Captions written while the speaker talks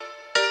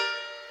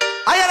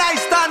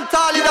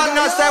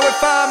know say we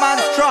firm and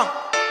strong.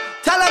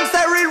 Tell them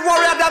say real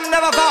warrior them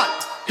never fall.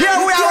 Here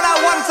we are now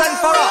once and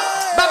for all.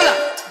 Babylon,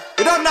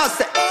 you don't know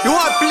say the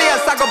whole place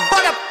I go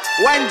burn up.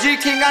 When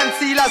G King and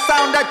Seel.a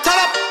sound they turn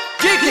up.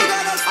 G King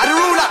are the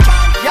ruler,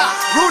 yeah,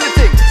 rule the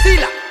thing.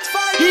 Seel.a,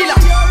 healer,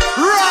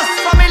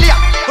 Rasfimillia,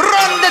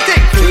 run the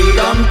thing.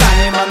 Freedom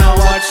time and I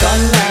watch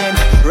online.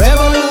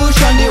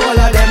 Revolution, the whole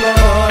of them go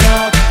burn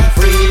up.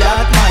 Free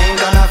that mind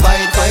and I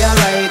fight for your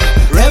right.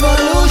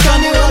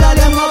 Revolution, the whole of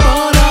them go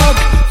burn up.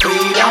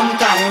 Freedom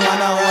time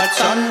and I watch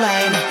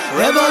online.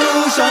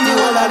 Revolution, the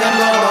whole of them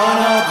go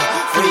burn up.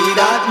 Free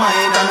that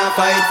mind and I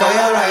fight for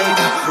your right.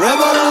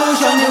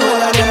 Revolution, the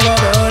whole of them go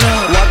burn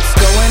up. What's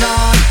going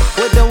on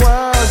with the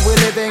world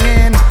we're living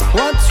in?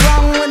 What's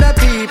wrong with the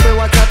people?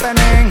 What's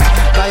happening?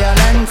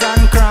 Violence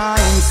and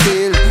crime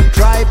still.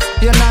 Tribes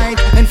unite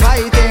in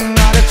fighting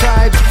other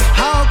tribes.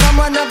 How come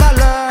we never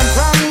learn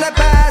from the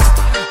past?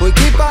 We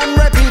keep on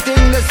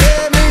repeating the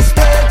same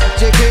mistake.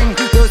 King,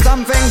 do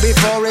something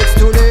before it's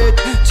too late.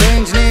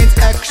 Change needs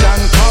action,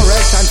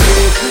 courage and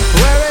faith.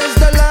 Where is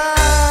the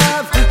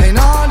love in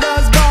all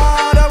those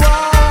border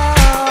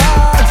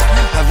wars?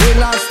 Have we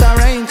lost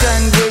our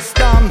ancient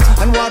wisdom?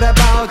 And what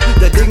about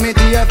the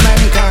dignity of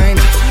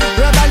mankind?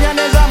 Rebellion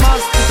is a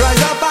must.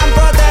 Rise up and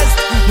protest.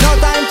 No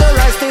time to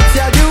rest, it's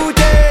your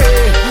duty.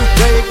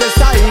 Break the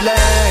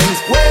silence.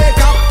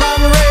 Wake up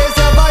and raise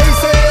your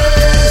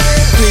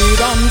voices.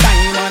 Freedom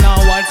time and I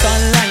watch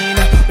online.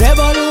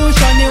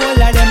 Revolution, the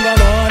whole of them go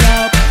burn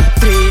up.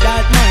 Free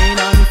that mind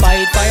and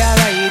fight for your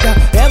right.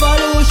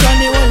 Revolution,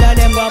 the whole of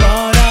them go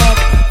burn up.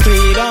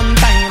 Freedom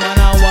time and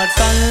I watch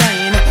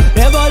online.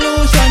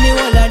 Revolution, the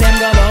whole of them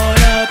go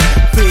burn up.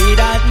 Free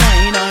that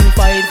mind and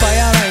fight for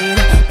your right.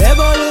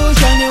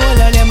 Revolution, the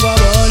whole of them go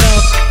burn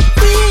up.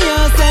 Free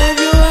yourself,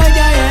 you a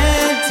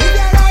giant. If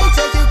you're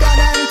righteous, you can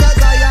enter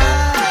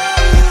Zion.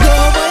 Go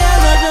for your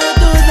brother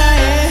to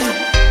Zion.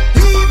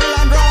 Evil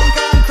and wrong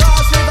can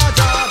cross River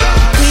Jordan.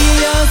 Free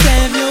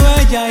yourself, you a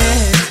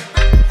giant.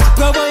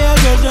 Go for your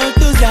brother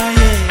to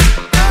Zion.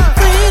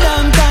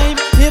 Freedom time,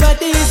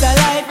 liberty is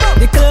alive.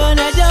 The clone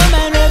of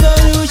human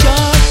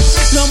revolution.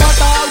 No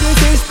matter how the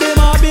system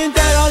have been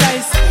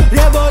terrorized.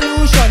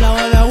 Revolution, I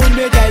wanna win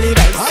be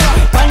televised.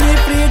 And the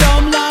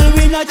freedom land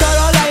we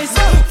naturalize.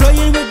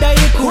 Flowing with the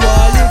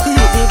equality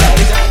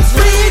device.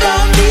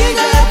 Freedom, DJ,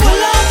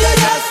 pull up your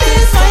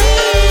justice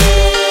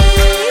fight.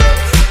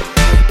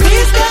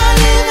 Peace can't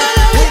live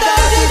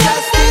without the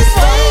justice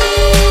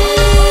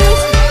fight.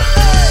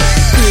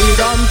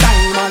 Freedom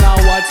time and I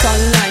watch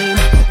online.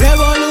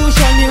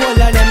 Revolution, the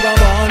whole of them go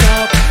burn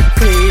up.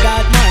 Free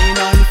that mind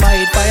and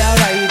fight for your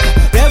right.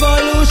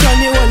 Revolution,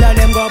 the whole of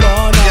them go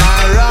burn up.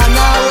 Can't run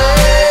away.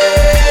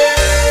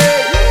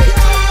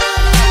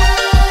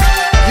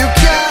 You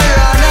can't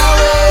run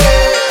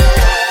away.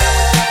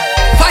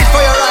 Fight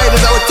for your right,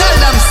 as I would tell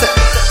them so.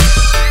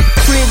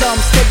 Freedom,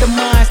 state of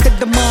mind,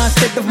 state of mind,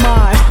 state of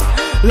mind.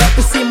 Love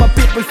to see my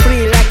people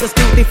free like this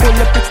beautiful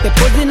pics they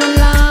putting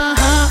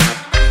online.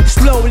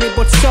 Slowly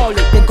but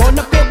surely, they're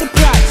gonna pay the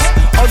price.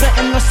 All the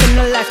innocent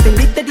life, they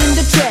lead it in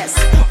the dress.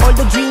 All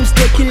the dreams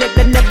they kill it,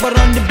 they never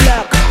on the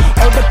block.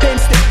 All the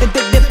pens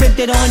they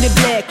printed on the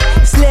black.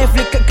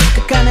 Slavery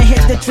kinda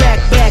hit the track,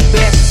 back,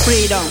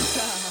 freedom.